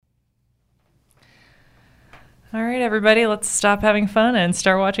All right, everybody, let's stop having fun and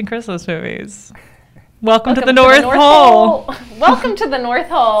start watching Christmas movies. Welcome to the North Pole. Welcome to the North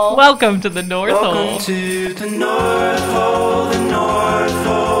Pole. Welcome to the North Pole. Welcome to the North Pole, the North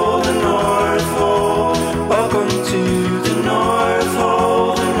Pole, the North Pole. Welcome to the North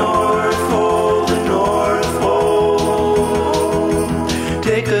Pole, the North Pole, the North Pole.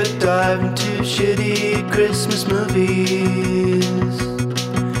 Take a dive into shitty Christmas movies.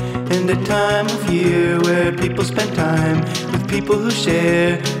 And a time of year where people spend time with people who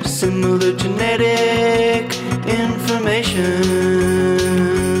share similar genetic information.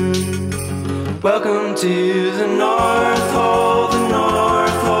 Welcome to the North Pole, the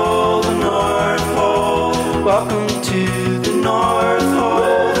North Pole, the North Pole. Welcome to the North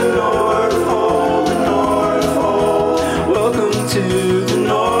Pole, the North Pole, the North Pole. Welcome to the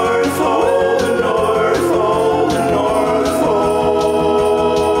North Pole, the North Pole, the North Pole.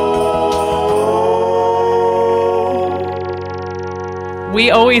 We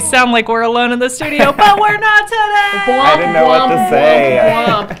always sound like we're alone in the studio, but we're not today. I didn't know what to say.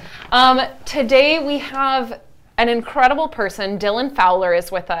 Today we have an incredible person. Dylan Fowler is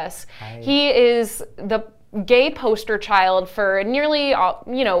with us. Hi. He is the gay poster child for nearly,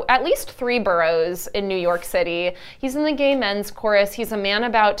 at least 3 boroughs in New York City. He's in the gay men's chorus. He's a man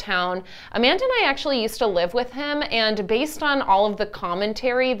about town. Amanda and I actually used to live with him, and based on all of the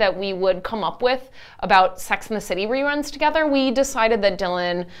commentary that we would come up with about Sex and the City reruns together, we decided that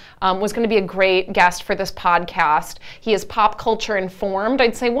Dylan was going to be a great guest for this podcast. He is pop culture informed,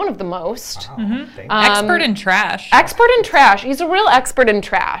 I'd say one of the most. Wow, Expert in trash. Expert in trash. He's a real expert in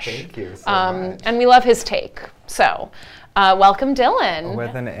trash. Thank you so much. And we love his take. So, welcome, Dylan.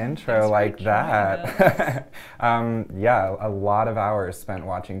 With an intro like that. Yeah, a lot of hours spent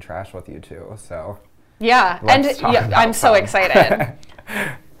watching trash with you two, so. Yeah, Let's talk about I'm so fun. excited.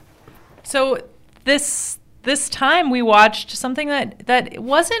 So this time we watched something that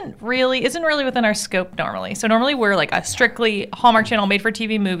isn't really within our scope normally. So normally we're like a strictly Hallmark Channel made for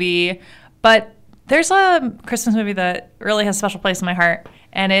TV movie, but there's a Christmas movie that really has a special place in my heart,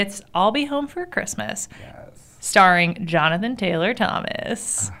 and it's I'll Be Home for Christmas. Yes. Starring Johnathan Taylor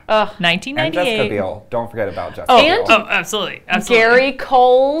Thomas. And 1998. Jessica Biel. Don't forget about Jessica And- Biel. Absolutely. Gary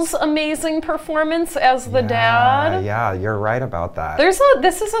Cole's amazing performance as the dad. Yeah, you're right about that.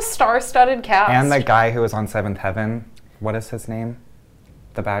 This is a star-studded cast. And the guy who was on Seventh Heaven, what is his name?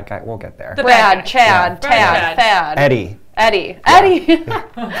 The bad guy. We'll get there. The Brad, bad guy. Chad, Yeah. Tad, Thad. Eddie. Eddie. He is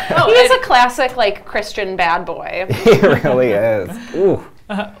Eddie. a classic, Christian bad boy. He really is. Ooh.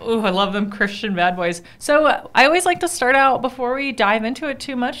 I love them Christian bad boys. So I always like to start out before we dive into it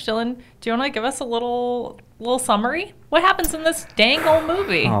too much. Dylan, do you want to give us a little summary? What happens in this dang old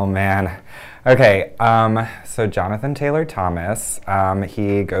movie? Oh, man. Okay, so Johnathan Taylor Thomas,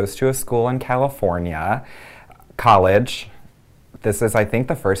 he goes to a school in California, college. This is, I think,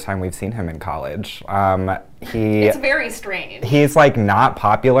 the first time we've seen him in college. It's very strange. He's not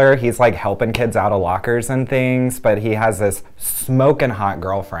popular. He's helping kids out of lockers and things, but he has this smoking hot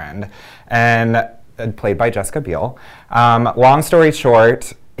girlfriend, and played by Jessica Biel. Long story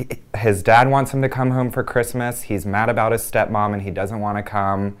short, his dad wants him to come home for Christmas. He's mad about his stepmom, and he doesn't want to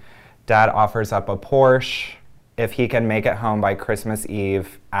come. Dad offers up a Porsche if he can make it home by Christmas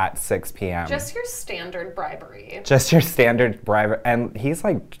Eve at 6 p.m. Just your standard bribery. Just your standard bribe, and he's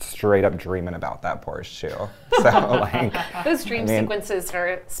straight up dreaming about that Porsche too. So Those dream sequences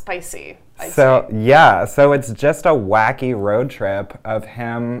are spicy. so it's just a wacky road trip of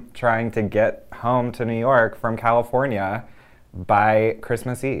him trying to get home to New York from California by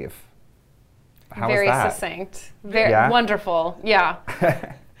Christmas Eve. How Very was that? succinct. Very wonderful. Yeah.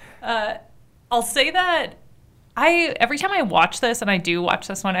 I'll say that every time I watch this, and I do watch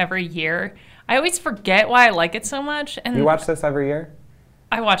this one every year, I always forget why I like it so much. And You watch this every year?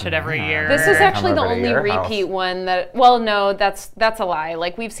 I watch it every year. This is actually the over to only your repeat house. one that, well, no, that's a lie.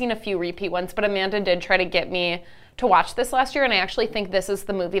 We've seen a few repeat ones, but Amanda did try to get me to watch this last year, and I actually think this is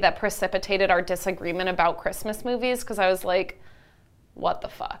the movie that precipitated our disagreement about Christmas movies, because I was like, what the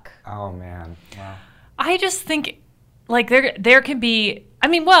fuck? Oh man, wow. I just think there can be,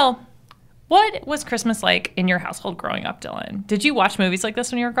 what was Christmas like in your household growing up, Dylan? Did you watch movies like this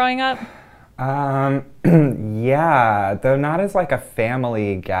when you were growing up? Yeah, though not as a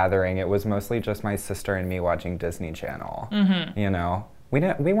family gathering. It was mostly just my sister and me watching Disney Channel. Mm-hmm.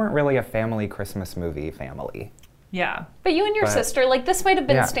 We weren't really a family Christmas movie family. Yeah. But you and your But- sister, this might have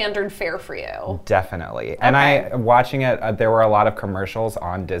been Yeah. standard fare for you. Definitely. And watching it, there were a lot of commercials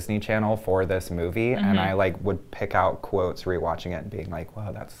on Disney Channel for this movie, and I would pick out quotes rewatching it and being like,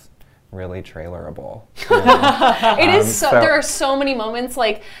 wow, that's really trailerable. It is so, there are so many moments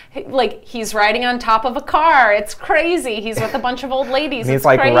like he's riding on top of a car. It's crazy. He's with a bunch of old ladies. He's it's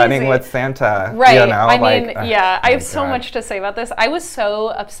like crazy. running with Santa. Right. You know? I mean, yeah, I have my so God. much to say about this. I was so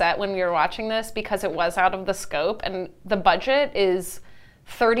upset when we were watching this because it was out of the scope, and the budget is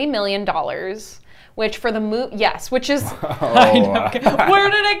 $30 million. Which for the movie, yes, which is... I know.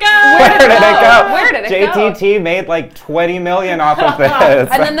 Where did it go? Where did it go? Where did it go? JTT made like 20 million off of this.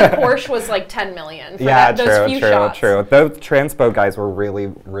 And then the Porsche was like 10 million for those few shots. True. Those transpo guys were really,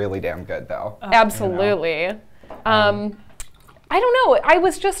 really damn good though. Absolutely. You know? I don't know.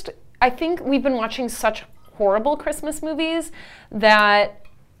 I think we've been watching such horrible Christmas movies that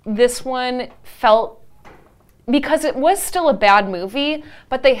this one felt, because it was still a bad movie,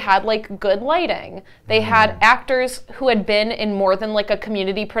 but they had like good lighting. They had actors who had been in more than like a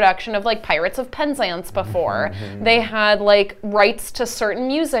community production of like Pirates of Penzance before. They had like rights to certain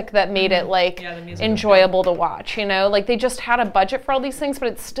music that made it like enjoyable to watch, you know? Like they just had a budget for all these things, but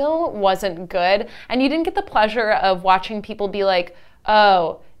it still wasn't good. And you didn't get the pleasure of watching people be like,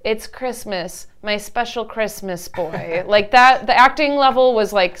 oh, it's Christmas, my special Christmas boy. Like that, the acting level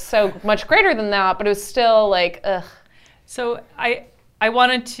was like so much greater than that, but it was still like, ugh. So I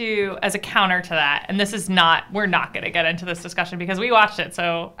wanted to, as a counter to that, and this is not, we're not going to get into this discussion because we watched it,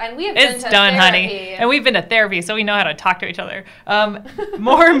 so and we have it's been to done, therapy. honey. And we've been to therapy, so we know how to talk to each other.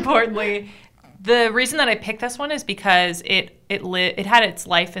 More importantly, the reason that I picked this one is because it had its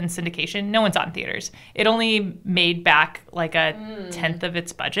life in syndication. No one saw it in theaters. It only made back like a tenth of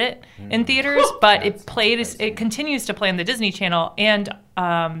its budget in theaters, but it continues to play on the Disney Channel, and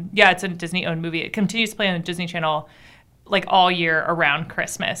it's a Disney-owned movie. It continues to play on the Disney Channel like all year around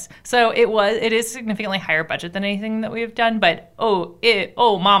Christmas. So it is significantly higher budget than anything that we have done, but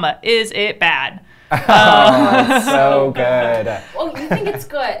mama, is it bad? So good. Oh, you think it's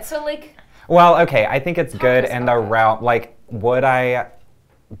good? So like. Well, okay, I think it's good in the route. Like, would I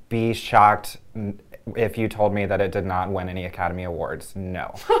be shocked if you told me that it did not win any Academy Awards?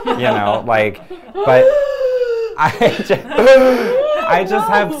 No. You know, like, but I just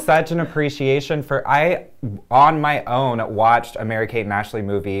have such an appreciation for, on my own, watched a Mary-Kate and Ashley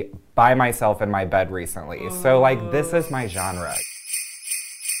movie by myself in my bed recently. So, like, this is my genre.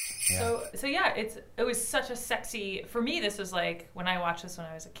 Yeah. So yeah, it was such a sexy, for me, this was like, when I watched this when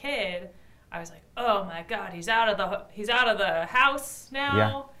I was a kid, I was like, oh my God, he's out of the house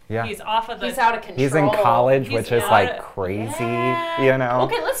now. Yeah. He's off of the. He's out of control. He's in college, which is like crazy, you know.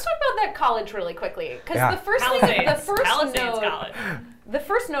 Okay, let's talk about that college really quickly, because the first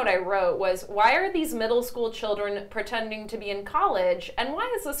note I wrote was, why are these middle school children pretending to be in college, and why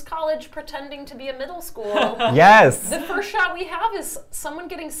is this college pretending to be a middle school? Yes. The first shot we have is someone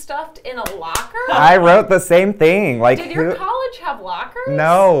getting stuffed in a locker. I wrote the same thing. Like, did your college have lockers?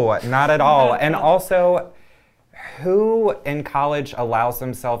 No, not at all. And also, who in college allows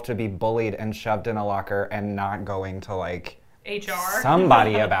themselves to be bullied and shoved in a locker and not going to like HR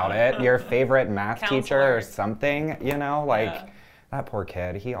somebody about it? Your favorite math Counselor. teacher or something, you know, like. That poor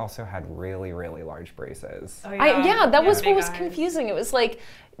kid. He also had really, really large braces. Oh, that was what was eyes. confusing. It was like,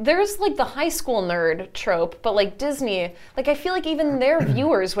 there's like the high school nerd trope, but like Disney, like I feel like even their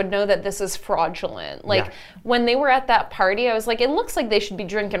viewers would know that this is fraudulent. Like when they were at that party, I was like, it looks like they should be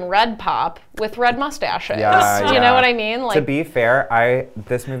drinking Red Pop with red mustaches. You know what I mean? Like, to be fair,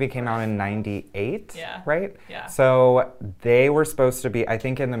 this movie came out in '98, right? Yeah. So they were supposed to be, I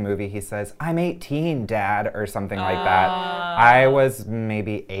think in the movie he says, "I'm 18, Dad," or something like that. I was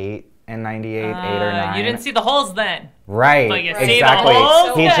maybe 8 in '98, 8 or 9. You didn't see the holes then. Right, But you exactly. see the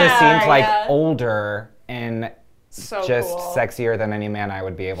holes He just there, seemed like older and so just cool. sexier than any man I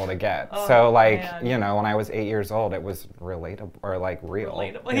would be able to get. So like, man. you know, when I was 8 years old, it was relatable or like real.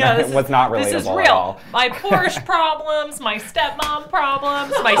 Relatable. Yeah, it was not relatable This is at real. all. My Porsche problems, my stepmom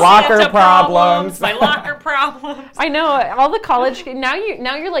problems, my Locker Santa problems. my locker problems. I know, all the college, now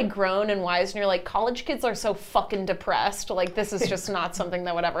you're like grown and wise and you're like, college kids are so fucking depressed. Like this is just not something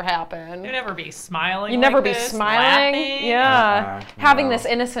that would ever happen. You'd never be smiling. You'd never like be this, smiling. laughing. Yeah. Having no. this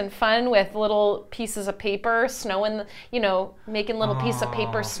innocent fun with little pieces of paper, snowing, you know, making little piece of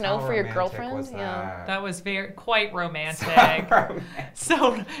paper snow how for your romantic girlfriend. was that? That was quite romantic.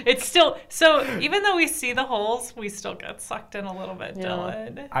 So it's still, even though we see the holes, we still get sucked in a little bit,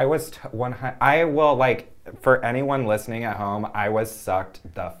 Dylan. I was I will like, for anyone listening at home, I was sucked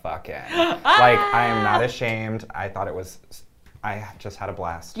the fuck in. Like, I am not ashamed. I just had a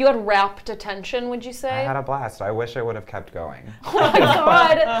blast. You had rapt attention, would you say? I had a blast. I wish it would have kept going. Oh my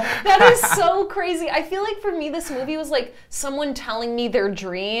God, that is so crazy. I feel like for me, this movie was like someone telling me their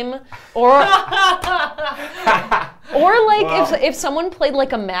dream, or Or like if someone played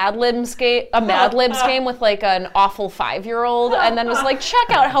like a Mad Libs game with like an awful 5-year-old and then was like, check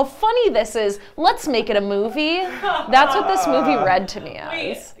out how funny this is. Let's make it a movie. That's what this movie read to me as.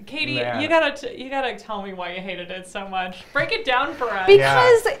 Wait, Katie, Man. you gotta tell me why you hated it so much. Break it down for us.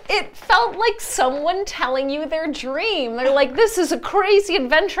 Because it felt like someone telling you their dream. They're like, this is a crazy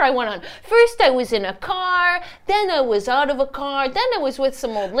adventure I went on. First I was in a car, then I was out of a car, then I was with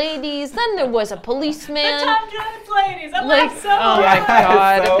some old ladies, then there was a policeman. The Tom Jones ladies. I Like, laughed so oh my hard.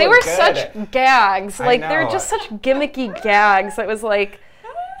 god, so they were good. such gags. I Like, they're know. just such gimmicky gags. It was like,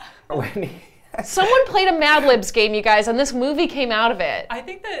 When he- someone played a Mad Libs game, you guys, and this movie came out of it. I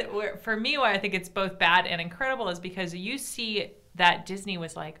think that for me, why I think it's both bad and incredible is because you see that Disney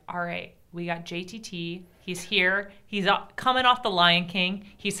was like, all right, we got JTT. He's here. He's coming off The Lion King.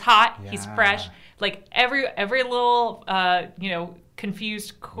 He's hot. He's Yeah. fresh. Like every little,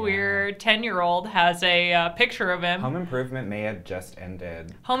 confused queer 10-year-old has a picture of him. Home Improvement may have just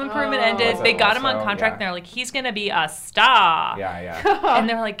ended. Home Improvement Oh. ended. Was They it got him on also? contract, Yeah. and they're like, he's gonna be a star. Yeah. And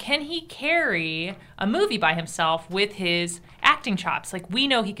they're like, can he carry a movie by himself with his acting chops? Like, we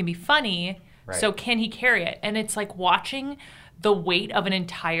know he can be funny, so Right. can he carry it? And it's like watching the weight of an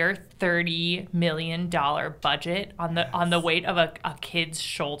entire $30 million budget on the weight of a kid's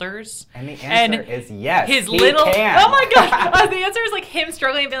shoulders. And the answer is yes. His he little can. oh my gosh, the answer is like him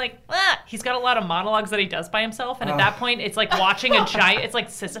struggling and being like, he's got a lot of monologues that he does by himself, and at that point it's like watching a giant, it's like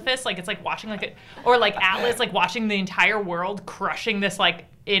Sisyphus, like it's like watching like or like Atlas, like watching the entire world crushing this like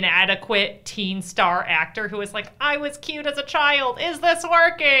inadequate teen star actor who is like, I was cute as a child, is this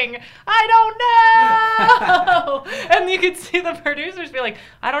working? I don't know. And you could see the producers be like,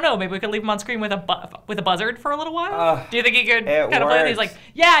 I don't know, maybe we could leave him on screen with a buzzard for a little while. Do you think he could it kind of play it? He's works. like,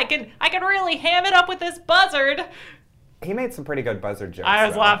 yeah, I can really ham it up with this buzzard. He made some pretty good buzzard jokes. I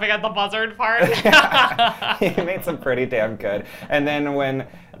was though. laughing at the buzzard part. He made some pretty damn good. And then when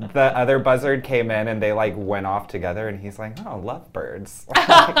the other buzzard came in and they like went off together, and he's like, "Oh, lovebirds." So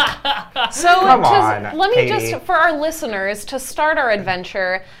Come on, let me Katie. just, for our listeners, to start our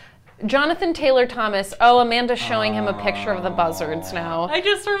adventure, Johnathan Taylor Thomas, Amanda's showing him a picture of the buzzards now. I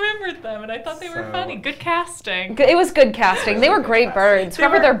just remembered them, and I thought they were So- funny. Good casting. It was good casting. They were great birds. They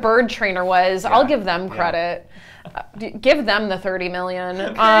Whoever were- their bird trainer was, I'll give them Yeah. credit. Give them the 30 million.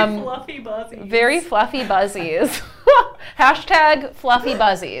 Very fluffy buzzies. Very fluffy buzzies. Hashtag fluffy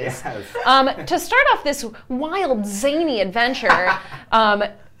buzzies. Yes. To start off this wild, zany adventure,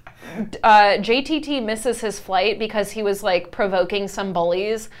 JTT misses his flight because he was like provoking some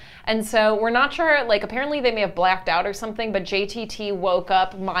bullies. And so we're not sure, like apparently they may have blacked out or something, but JTT woke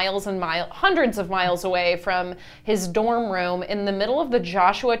up miles and hundreds of miles away from his dorm room in the middle of the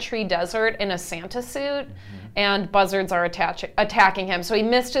Joshua Tree Desert in a Santa suit. And buzzards are attacking him. So he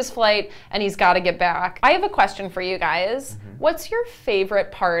missed his flight and he's got to get back. I have a question for you guys. What's your favorite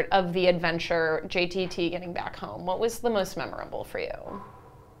part of the adventure, JTT getting back home? What was the most memorable for you?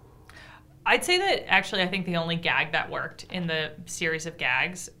 I'd say that actually I think the only gag that worked in the series of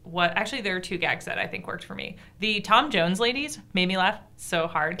gags, actually there are two gags that I think worked for me. The Tom Jones ladies made me laugh so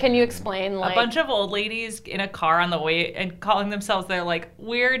hard. Can you explain, like... A bunch of old ladies in a car on the way and calling themselves, they're like,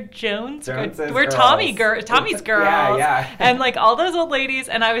 we're Jones's girls. Tommy's girls. Yeah. And like all those old ladies,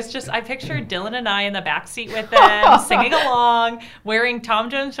 and I pictured Dylan and I in the backseat with them, singing along, wearing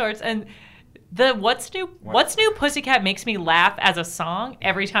Tom Jones shorts, and the What's New Pussycat makes me laugh as a song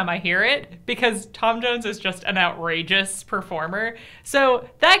every time I hear it because Tom Jones is just an outrageous performer. So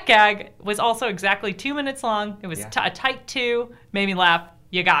that gag was also exactly 2 minutes long. It was a tight 2, made me laugh.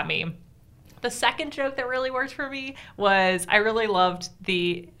 You got me. The second joke that really worked for me was I really loved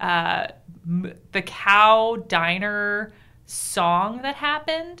the cow diner song that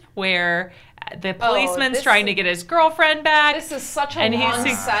happened where the policeman's trying to get his girlfriend back. This is such a and he's long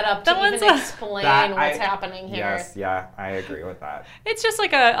sing- setup That to one's even a- explain That what's happening here. Yes, yeah, I agree with that. It's just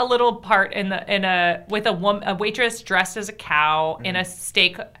like a little part with a waitress dressed as a cow in a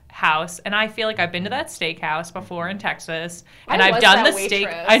steak house, and I feel like I've been to that steakhouse before in Texas, and I I've was done that the steak.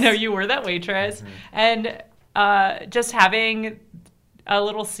 waitress. I know you were that waitress, and just having a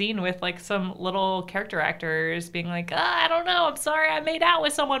little scene with like some little character actors being like, I don't know, I'm sorry, I made out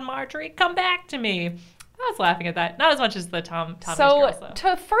with someone, Marjorie, come back to me. I was laughing at that. Not as much as the Tommy's girls, though.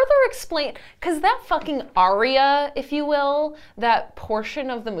 To further explain, because that fucking aria, if you will, that portion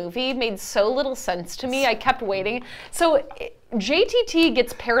of the movie made so little sense to me. I kept waiting. So JTT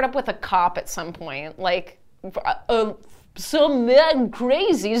gets paired up with a cop at some point, like some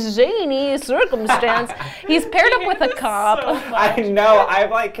crazy, zany circumstance. He's paired up with a cop. I know. I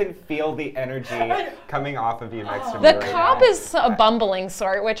like can feel the energy coming off of you next to me. The right cop now. is a bumbling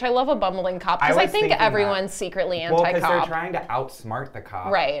sort, which I love a bumbling cop because I was think thinking everyone's secretly Well, because anti-cop. they're trying to outsmart the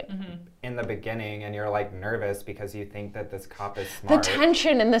cop. Right. In the beginning, and you're like nervous because you think that this cop is The smart.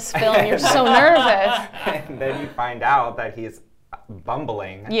 tension in this film, you're so nervous. And then you find out that he's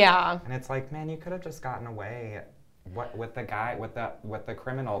bumbling. Yeah. And it's like, man, you could have just gotten away with the guy, with the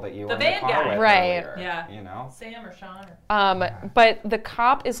criminal that you The were in the van car guy. with Right. earlier, Yeah. You know? Sam or Sean. Or... But the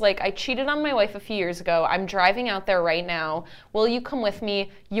cop is like, I cheated on my wife a few years ago. I'm driving out there right now. Will you come with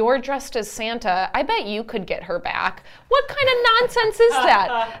me? You're dressed as Santa. I bet you could get her back. What kind of nonsense is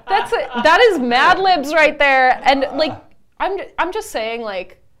that? That is Mad Libs right there. And like, I'm just saying,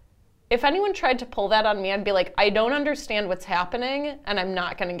 like, if anyone tried to pull that on me, I'd be like, I don't understand what's happening, and I'm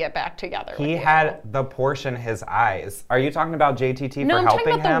not going to get back together with He you. had the Porsche in his eyes. Are you talking about JTT No, for I'm helping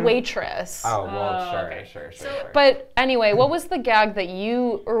talking about him? the waitress. Oh, well, sure, okay. sure. But anyway, what was the gag that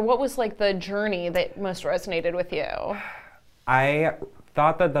you, or what was like the journey that most resonated with you? I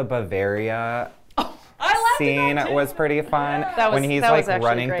thought that the Bavaria scene was pretty fun. When he's that was like actually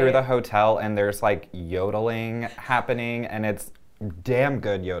running through great. the hotel and there's like yodeling happening, and it's damn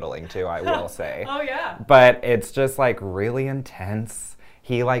good yodeling too, I will say. Oh, yeah. But it's just like really intense.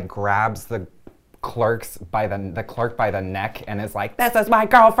 He like grabs the clerk by the neck and is like, "This is my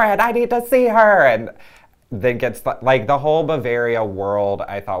girlfriend. I need to see her." And then gets like the whole Bavaria world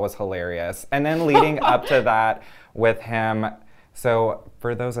I thought was hilarious. And then leading up to that with him, so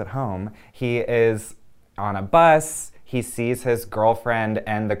for those at home, he is on a bus. He sees his girlfriend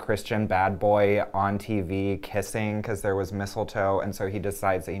and the Christian bad boy on TV kissing because there was mistletoe, and so he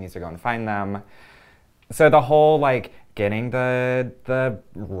decides that he needs to go and find them. So the whole like getting the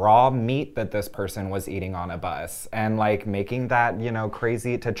raw meat that this person was eating on a bus and like making that, you know,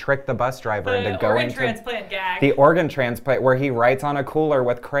 crazy to trick the bus driver into going to transplant gag. the organ transplant where he writes on a cooler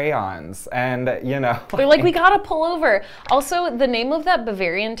with crayons and, you know. They're like, we gotta pull over. Also, the name of that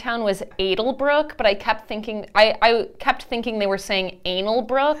Bavarian town was Edelbrook, but I kept thinking they were saying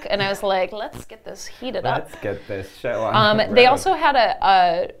Analbrook, and I was like, let's get this heated up. Let's get this show on. They also had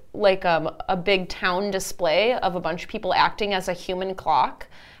a big town display of a bunch of people acting as a human clock.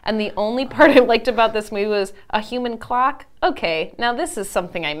 And the only part I liked about this movie was a human clock. Okay, now this is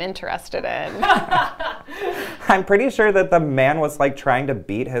something I'm interested in. I'm pretty sure that the man was like trying to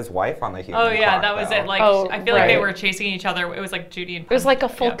beat his wife on the human Oh yeah, clock, that was though. it. Like I feel like they were chasing each other. It was like Judy and It was like a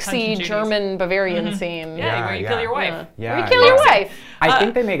Punch folksy and Judy's. German Bavarian scene. Yeah, where you kill your wife. Yeah, Where you kill your wife. I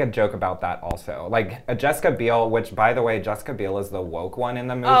think they make a joke about that also. Like Jessica Biel, which by the way, Jessica Biel is the woke one in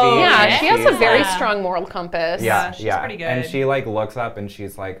the movie. Oh, Yeah, Yeah, she has a She's very like- strong moral compass. Yeah, she's yeah. pretty good. And she like looks up and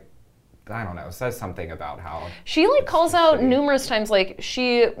she's like, I don't know, says something about how She like calls out shitty. numerous times, like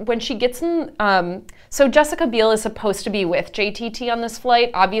when she gets in. So Jessica Biel is supposed to be with JTT on this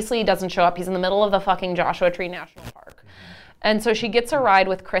flight. Obviously, he doesn't show up. He's in the middle of the fucking Joshua Tree National Park, and so she gets a ride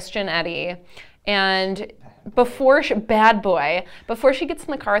with Christian Eddie, and before she gets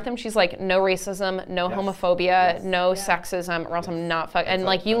in the car with him, she's like, no racism, no homophobia, no sexism, or else I'm not and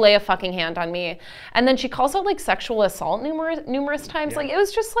like you lay a fucking hand on me. And then she calls out like sexual assault numerous times. Like it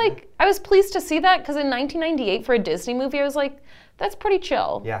was just like I was pleased to see that because in 1998 for a Disney movie, I was like, that's pretty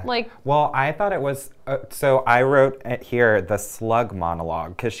chill. Yeah. Like, well, I thought it was, so I wrote it here, the slug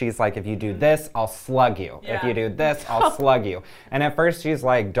monologue, because she's like, if you do this, I'll slug you. If you do this, I'll slug you. And at first she's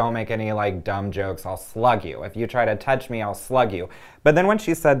like, don't make any like dumb jokes, I'll slug you. If you try to touch me, I'll slug you. But then when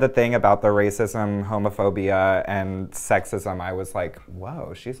she said the thing about the racism, homophobia, and sexism, I was like,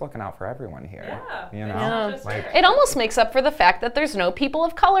 whoa, she's looking out for everyone here. Yeah. You know? Yeah. Like, it almost makes up for the fact that there's no people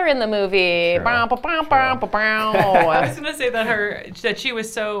of color in the movie. True. Bow, bow, bow, bow, bow, I was bow. gonna say that she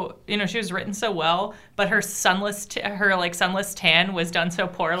was so, she was written so well, but her sunless tan was done so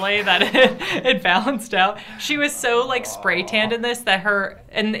poorly that it balanced out. She was so like spray tanned in this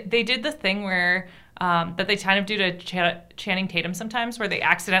and they did the thing where that they kind of do to Channing Tatum sometimes, where they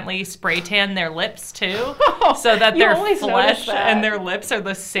accidentally spray tan their lips too, so that You their always notice flesh that. and their lips are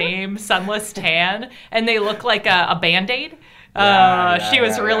the same sunless tan, and they look like a Band-Aid.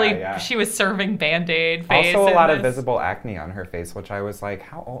 She was serving Band-Aid face. also a in lot of this. visible acne on her face, which I was like,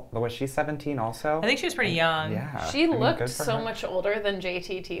 how old? Was she 17 also? I think she was pretty young. Yeah. She I mean, looked good for so her. much older than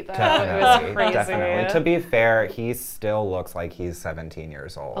JTT though. Definitely, It was crazy. definitely. To be fair, he still looks like he's 17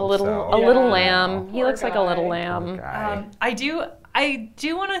 years old. A little Yeah. lamb. He Poor looks like a little guy. lamb. Guy. I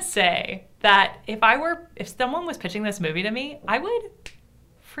do want to say that if someone was pitching this movie to me, I would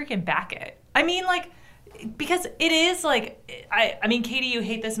freaking back it. I mean, like, because it is like, I mean, Katie, you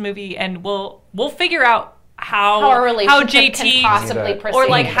hate this movie, and we'll figure out how our relationship can JT possibly proceed. or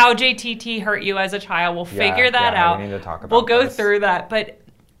like how JTT hurt you as a child. We'll figure that out. We need to talk about We'll go this. through that. But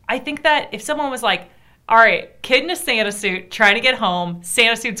I think that if someone was like, all right, kid in a Santa suit trying to get home,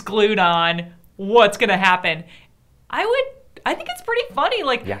 Santa suit's glued on, what's gonna happen? I think it's pretty funny.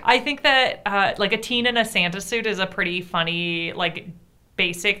 Like, I think that like a teen in a Santa suit is a pretty funny, like,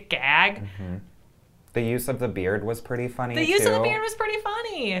 basic gag. Mm-hmm. The use of the beard was pretty funny, The use of the beard was pretty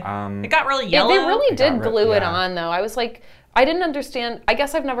funny. It got really Yeah, yellow. they really did glue it yeah. on, though. I was like, I didn't understand. I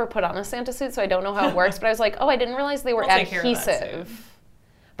guess I've never put on a Santa suit, so I don't know how it works. But I was like, oh, I didn't realize they were We'll take care of that adhesive.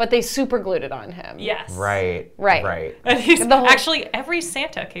 But they super glued it on him. Yes. Right. And he's The whole- actually, every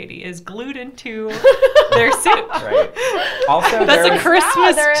Santa, Katie, is glued into their suit. Right. Also, That's a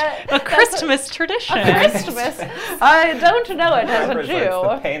there's- Christmas tradition. Christmas. I don't know it as a represents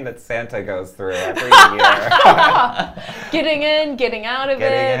the Jew. pain that Santa goes through every year. Getting in, getting out of it.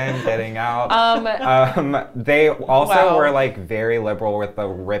 Getting in, getting out. They also Wow. were like very liberal with the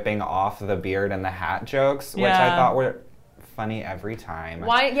ripping off the beard and the hat jokes, which Yeah. I thought were funny every time.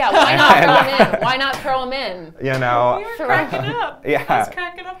 Why not throw him in? Why not throw him in? You know? We were cracking up. Yeah. I was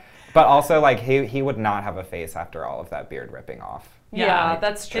cracking up. But also, like, he would not have a face after all of that beard ripping off. Yeah,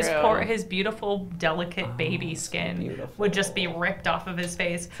 that's true. His beautiful, delicate baby skin beautiful. would just be ripped off of his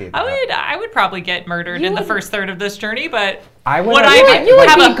face. See I would probably get murdered in the first third of this journey, but I would would have- I You would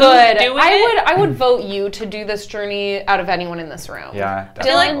have be a hoot good. doing it? I would vote you to do this journey out of anyone in this room. Yeah, I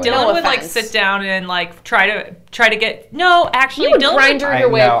feel like definitely. Dylan no would like offense. sit down and like try to get actually You would Dylan grinder I your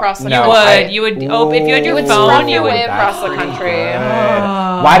way know. across the No, country. You would open if you had your You would phone. scruff You your would way across the That's country. pretty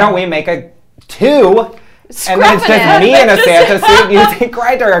good. Why don't we make a two? And then it's Scruffing just it. me in a Santa suit using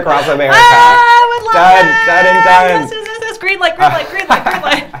grinder across America. I would love Done, that. done. Yes, green light, green light, green light, green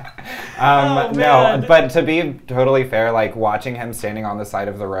light. No, man. but to be totally fair, like watching him standing on the side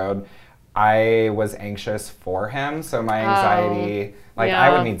of the road, I was anxious for him. So my anxiety, I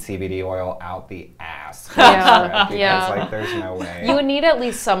yeah. would need CBD oil out the ass. for Yeah, this trip because yeah. like there's no way. You would need at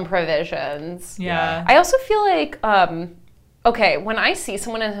least some provisions. Yeah. I also feel like, okay, when I see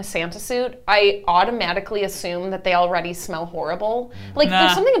someone in a Santa suit, I automatically assume that they already smell horrible. Like, Nah.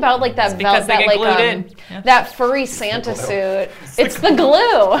 there's something about like that because they that get like glued in. Yeah. that furry Santa suit. It's the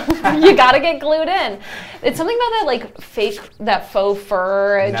glue. You gotta get glued in. It's something about that like that faux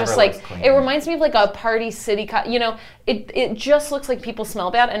fur. It Never just looks like clean. it reminds me of like a Party City. You know, it just looks like people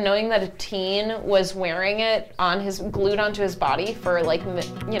smell bad. And knowing that a teen was wearing it glued onto his body for like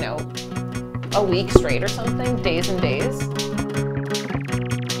a week straight or something, days and days.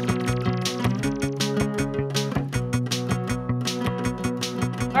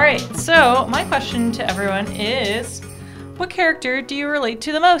 All right, so my question to everyone is, what character do you relate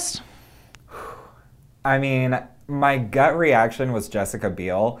to the most? I mean, my gut reaction was Jessica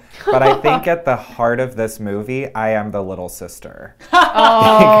Biel, but I think at the heart of this movie, I am the little sister.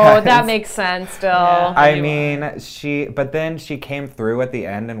 Oh, that makes sense still. Yeah. I You mean, but then she came through at the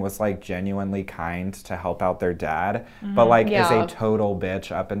end and was like genuinely kind to help out their dad, but like is Yeah. a total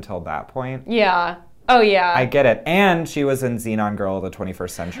bitch up until that point. Yeah. Oh, yeah. I get it. And she was in Xenon Girl of the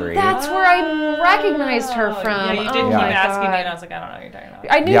 21st Century. That's where I recognized her from. Yeah, you did Oh keep my asking me, God. and I was like, I don't know what you're talking about.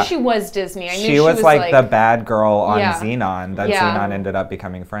 I knew Yeah. she was Disney. I knew she was like the bad girl on Yeah. Xenon that Yeah. Xenon ended up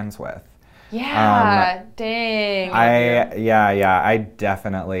becoming friends with. Yeah, dang. I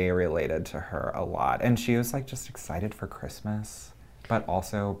definitely related to her a lot. And she was like just excited for Christmas, but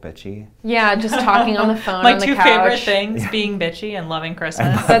also bitchy. Yeah, just talking on the phone My on the two couch. favorite things, being bitchy and loving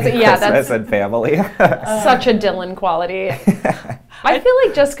Christmas. Christmas and family. Such a Dylan quality. I feel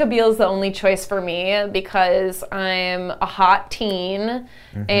like Jessica Biel is the only choice for me because I'm a hot teen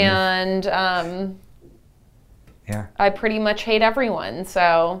and Yeah. I pretty much hate everyone.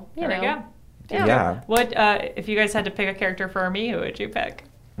 So, you There we know. go. Yeah. What if you guys had to pick a character for me? Who would you pick?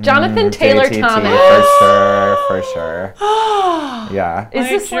 Johnathan Taylor JTT, Thomas. For sure. Yeah. Is my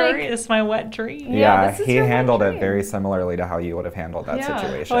this jury like is my wet dream. Yeah, Yeah, this is he your handled it dream. very similarly to how you would have handled that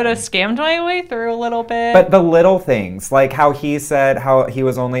situation. I would have scammed my way through a little bit. But the little things, like how he said how he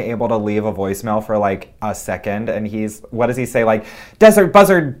was only able to leave a voicemail for like a second, and what does he say? Like desert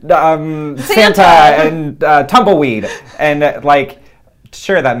buzzard, Santa and tumbleweed, and like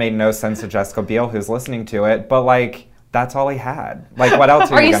sure that made no sense to Jessica Biel who's listening to it, but like that's all he had. Like what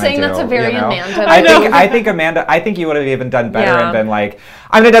else are you gonna saying do? that's a very you know? Amanda I think Amanda. I think you would have even done better Yeah. and been like,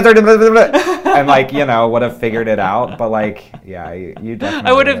 I'm in a desert, blah, blah, blah, and like would have figured it out. But like, yeah, you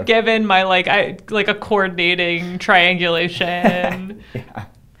definitely. I would have given my like a coordinating triangulation.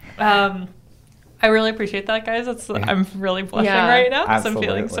 Yeah. I really appreciate that, guys. I'm really blushing right now because I'm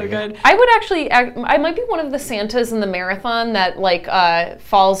feeling so good. I would actually, I might be one of the Santas in the marathon that like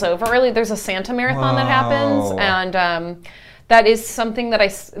falls over early. There's a Santa marathon that happens, and that is something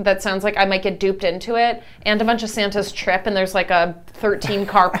that sounds like I might get duped into it. And a bunch of Santas trip, and there's like a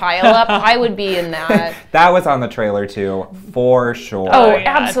 13-car pileup. I would be in that. That was on the trailer too, for sure. Oh,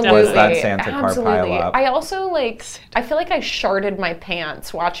 absolutely. Was that Santa car pileup? I also I feel like I sharded my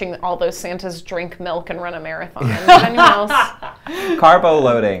pants watching all those Santas drink milk and run a marathon. Anyone else? Carbo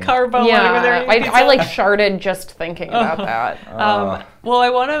loading. Yeah, I like sharded just thinking about that. Well, I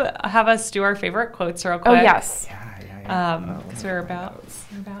want to have us do our favorite quotes real quick. Oh, yes. Because we're about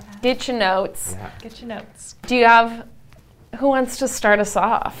Get your notes. Yeah. Get your notes. Do you have, who wants to start us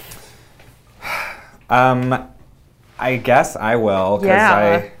off? I guess I will.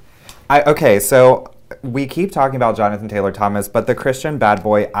 Yeah. Okay, so we keep talking about Johnathan Taylor Thomas, but the Christian bad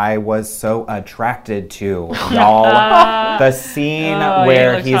boy I was so attracted to, y'all. The scene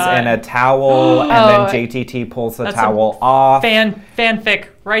where he's in a towel and then JTT pulls the towel off. Fanfic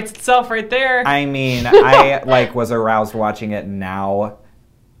writes itself right there. I mean, I was aroused watching it now.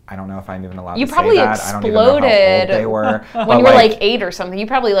 I don't know if I'm even allowed to say that. You probably I don't even know how old they were. When you were like 8 or something. You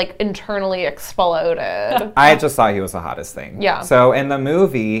probably internally exploded. I just thought he was the hottest thing. Yeah. So in the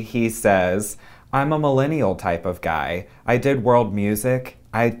movie, he says, I'm a millennial type of guy. I did world music.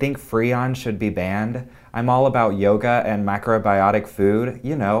 I think Freon should be banned. I'm all about yoga and macrobiotic food.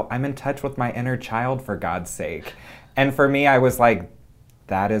 You know, I'm in touch with my inner child, for God's sake. And for me, I was like,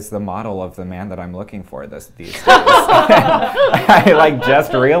 that is the model of the man that I'm looking for these days. I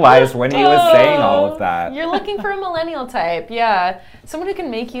just realized when he was saying all of that. You're looking for a millennial type, yeah. Someone who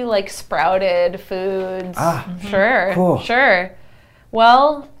can make you sprouted foods. Sure, cool. Sure.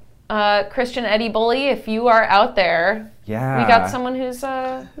 Well, Christian Eddie Bully, if you are out there, we got someone who's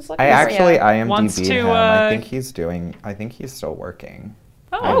looking for you. I IMDb him. I think he's still working.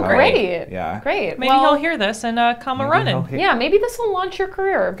 Oh, great. Yeah. Great. Maybe he'll hear this and come a-running. Yeah, maybe this will launch your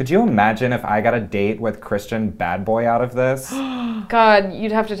career. Could you imagine if I got a date with Christian Bad Boy out of this? God,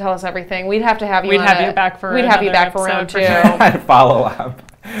 you'd have to tell us everything. We'd have to have you We'd have you back for round 2. I'd follow up.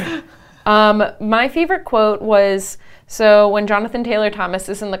 My favorite quote was, so when Johnathan Taylor Thomas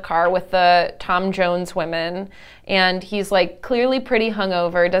is in the car with the Tom Jones women, and he's clearly pretty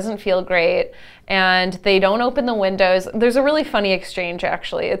hungover, doesn't feel great, and they don't open the windows. There's a really funny exchange,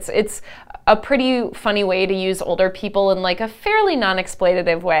 actually. It's a pretty funny way to use older people in a fairly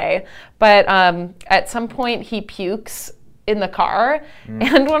non-exploitative way. But at some point he pukes in the car,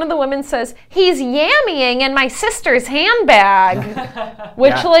 and one of the women says, he's yammying in my sister's handbag,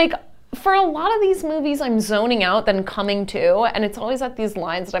 which for a lot of these movies, I'm zoning out, then coming to, and it's always at these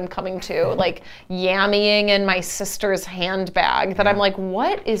lines that I'm coming to, yammying in my sister's handbag, that I'm like,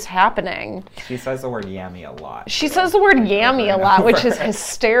 what is happening? She says the word yammy a lot. She says the word yammy a lot, which is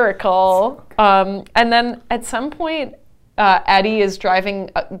hysterical. And then at some point, Eddie is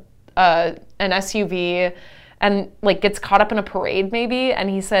driving an SUV and gets caught up in a parade maybe, and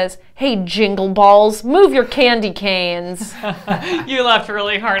he says, hey, jingle balls, move your candy canes. You laughed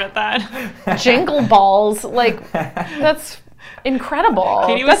really hard at that. Jingle balls, that's incredible.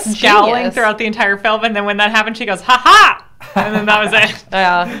 Katie was scowling throughout the entire film, and then when that happened, she goes, ha ha! And then that was it.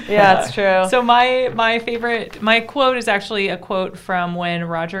 Yeah, it's true. So my quote is actually a quote from when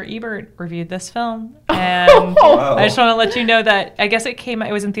Roger Ebert reviewed this film. And I just want to let you know that I guess it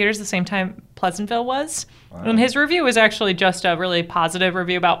was in theaters the same time Pleasantville was. Wow. And his review was actually just a really positive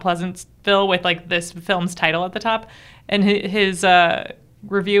review about Pleasantville with this film's title at the top. And his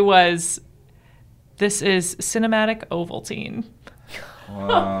review was, this is cinematic Ovaltine.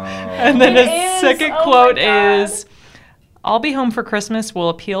 Wow. And then his second quote is, I'll Be Home for Christmas will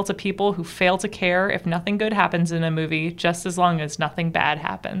appeal to people who fail to care if nothing good happens in a movie, just as long as nothing bad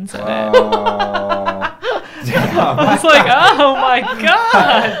happens in it. It's oh my God.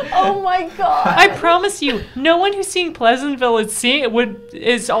 Oh my God. I promise you, no one who's seeing Pleasantville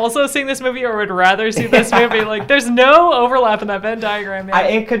is also seeing this movie or would rather see this movie. There's no overlap in that Venn diagram.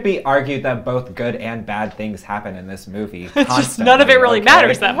 It could be argued that both good and bad things happen in this movie. It's just none of it really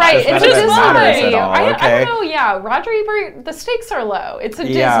matters that much. Right, it's just matters at all. I don't know, yeah. Roger Ebert, the stakes are low. It's a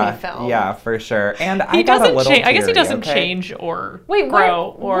Disney film. Yeah, for sure. And I guess he doesn't change or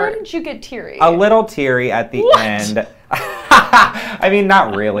grow. Where did you get teary? A little teary at the end. I mean,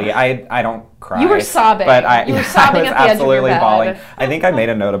 not really. I don't cry. You were sobbing. But you were sobbing I was at the edge of your absolutely bed. bawling. I think I made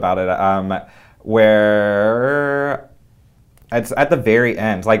a note about it where it's at the very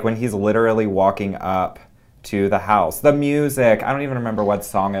end, when he's literally walking up to the house. The music, I don't even remember what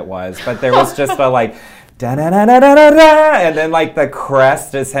song it was, but there was just a da-da-da-da-da-da, and then like the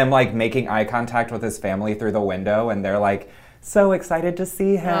crest is him like making eye contact with his family through the window, and they're like so excited to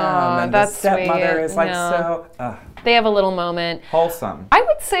see him, and the stepmother is like so they have a little moment. Wholesome. I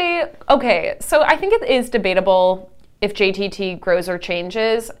would say, okay, so I think it is debatable if JTT grows or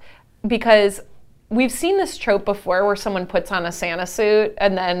changes, because we've seen this trope before where someone puts on a Santa suit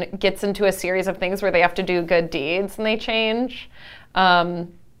and then gets into a series of things where they have to do good deeds and they change.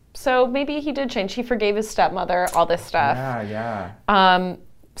 So maybe he did change. He forgave his stepmother, all this stuff. Yeah.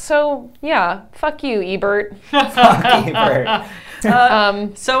 So yeah, fuck you, Ebert. Fuck Ebert.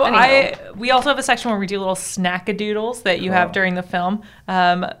 We also have a section where we do little snackadoodles that you have during the film.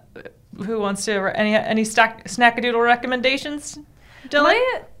 Who wants to any snackadoodle recommendations?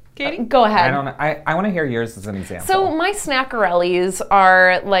 Dylan? Katie? Go ahead. I want to hear yours as an example. So my snackarellis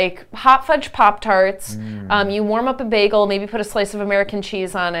are like hot fudge Pop-Tarts. You warm up a bagel, maybe put a slice of American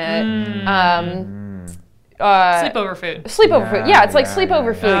cheese on it. Sleepover food. Sleepover food. Yeah, it's like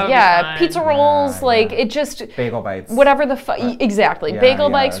sleepover food. Yeah, pizza rolls. Like it just bagel bites. Whatever the exactly bagel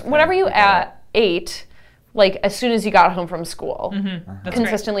bites. Whatever you ate, like as soon as you got home from school,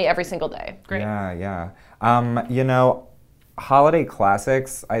 consistently every single day. Great. Yeah. You know, holiday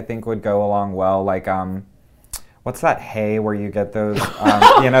classics I think would go along well. Like what's that hay where you get those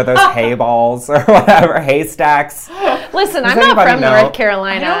those hay balls or whatever, haystacks. Listen, I'm not from North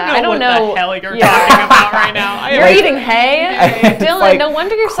Carolina. I don't know what the hell you're talking about right now. You're eating hay? Dylan, like no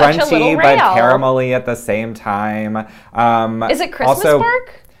wonder you're such a little crunchy rail. but caramelly at the same time. Is it Christmas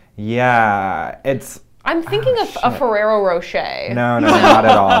bark? Yeah, it's... I'm thinking of a Ferrero Rocher. No, not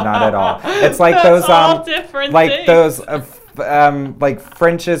at all. Not at all. It's like those all different like things. those like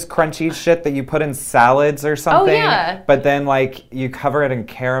French's crunchy shit that you put in salads or something. Oh, yeah. But then like you cover it in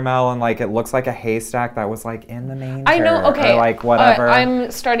caramel and like it looks like a haystack that was like in the manger. I know. Okay. Or like whatever.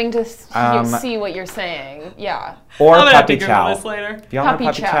 I'm starting to see what you're saying. Yeah. Or I'm gonna have to puppy Google chow. this later. Do y'all know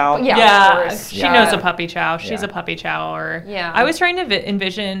puppy chow? Yeah, of course. She knows a puppy chow. She's a puppy chower. Yeah. I was trying to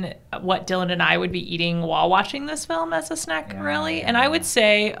envision what Dylan and I would be eating while watching this film as a snack rally, and I would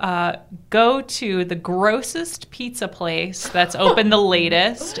say go to the grossest pizza place that's open the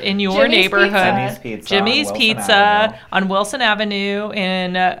latest in your Jimmy's neighborhood. Pizza. Jimmy's Pizza on Wilson Avenue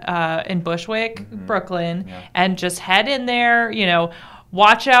in Bushwick, Brooklyn, and just head in there. You know,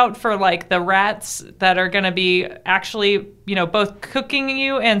 watch out for like the rats that are going to be actually, both cooking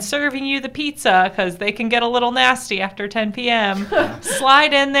you and serving you the pizza, because they can get a little nasty after 10 p.m.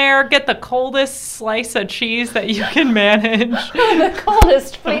 Slide in there, get the coldest slice of cheese that you can manage. The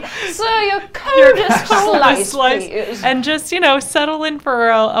coldest, please. Sir, your coldest slice, please. And just, settle in for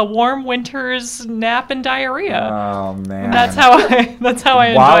a warm winter's nap and diarrhea. Oh man. That's how I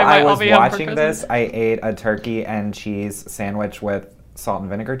enjoy While my I was I'll be home for watching Christmas. this, I ate a turkey and cheese sandwich with salt and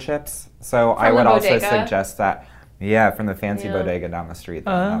vinegar chips. So From I would the also bodega? suggest that. Yeah, from the fancy bodega down the street,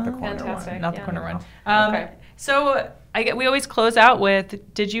 though, not the corner fantastic. one. Not the corner one. Okay. So we always close out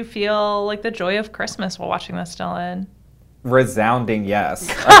with, did you feel like the joy of Christmas while watching this, Dylan? Resounding yes.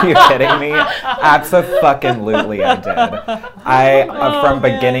 Are you kidding me? Abso-fucking-lutely I did. From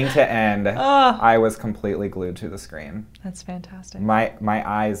beginning to end, I was completely glued to the screen. That's fantastic. My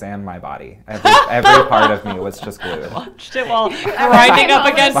eyes and my body. Every part of me was just glued. Watched it while grinding up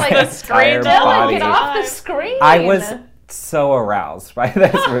against My the screen. entire Dylan, body. get off the screen. I was so aroused by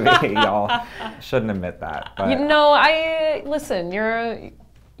this movie, y'all. Shouldn't admit that. But listen,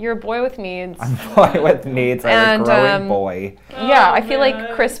 you're a boy with needs. I'm a boy with needs. I'm a growing boy. Yeah, I feel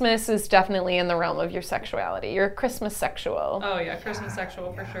like Christmas is definitely in the realm of your sexuality. You're a Christmas sexual. Oh yeah, Christmas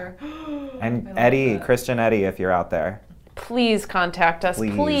sexual for sure. And Eddie, Christian Eddie, if you're out there. Please contact us.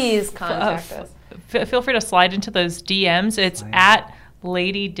 Please contact us. Feel free to slide into those DMs. It's at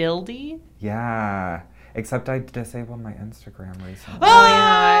Lady Dildy. Yeah. Except I disabled my Instagram recently. Oh,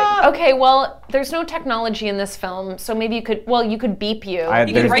 yeah. Okay, well, there's no technology in this film, so maybe you could beep you.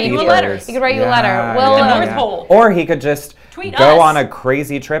 You could write you a letter. You could write you a letter. Well, North Pole. Or he could just Tweet go us. on a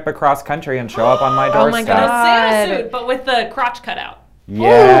crazy trip across country and show up on my doorstep. my A God. Santa suit, but with the crotch cut out.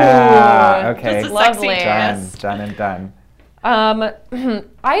 Yeah. Ooh, okay. just a Lovely. sexy Done. yes. Done and done.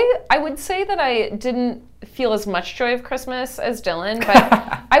 I would say that I didn't feel as much joy of Christmas as Dylan, but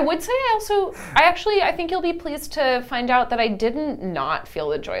I would say I think you'll be pleased to find out that I didn't not feel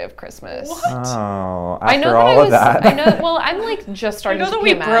the joy of Christmas. What? Oh, I after know all that of that. I know. Well, I'm like just I starting know to that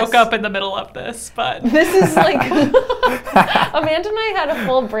we PMS. broke up in the middle of this, but This is like Amanda and I had a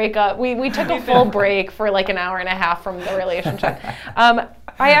full breakup. We took a full break for like an hour and a half from the relationship. I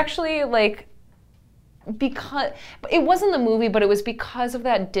actually because it wasn't the movie, but it was because of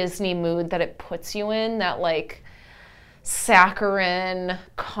that Disney mood that it puts you in, that like saccharine,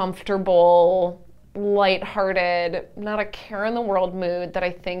 comfortable, lighthearted, not a care in the world mood that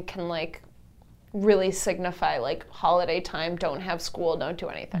I think can like really signify like holiday time, don't have school, don't do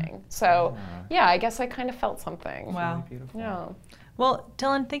anything. So yeah, I guess I kind of felt something. Wow. Beautiful. Yeah. Well,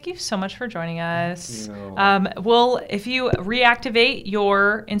 Dylan, thank you so much for joining us. Thank you. If you reactivate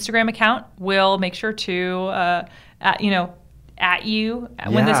your Instagram account, we'll make sure to, at you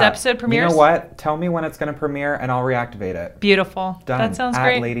when this Yeah. episode premieres. You know what? Tell me when it's going to premiere, and I'll reactivate it. Beautiful. Done. That sounds At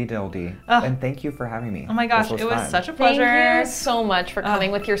great. Lady Dildy. Ugh. And thank you for having me. Oh my gosh, This it was fun. such a Thank pleasure. you so much for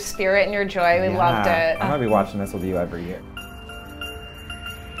coming with your spirit and your joy. We loved Yeah. it. I'm going to be watching this with you every year.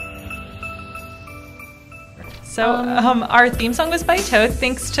 So our theme song was by Toad.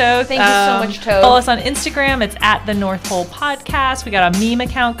 Thanks, Toad. Thank you so much, Toad. Follow us on Instagram. It's at the North Pole Podcast. We got a meme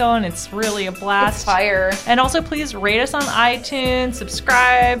account going. It's really a blast. It's fire. And also, please rate us on iTunes,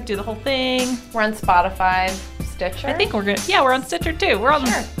 subscribe, do the whole thing. We're on Spotify, Stitcher. I think we're good. Yeah, we're on Stitcher too. We're on.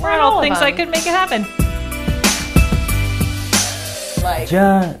 Sure. We're on all of things them. that could make it happen. like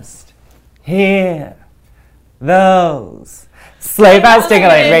Just hear those sleigh bells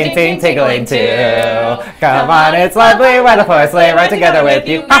jingling, ring ting tingling too. Come on, it's lovely weather for a sleigh ride together with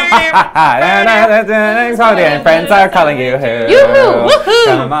you. And friends are calling you who. Yoo-hoo, woohoo.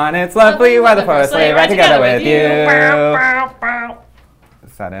 Come on, it's lovely weather for a sleigh ride together with you. Bow, bow, bow.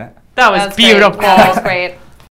 Is that it? That was That's great. beautiful. That was great.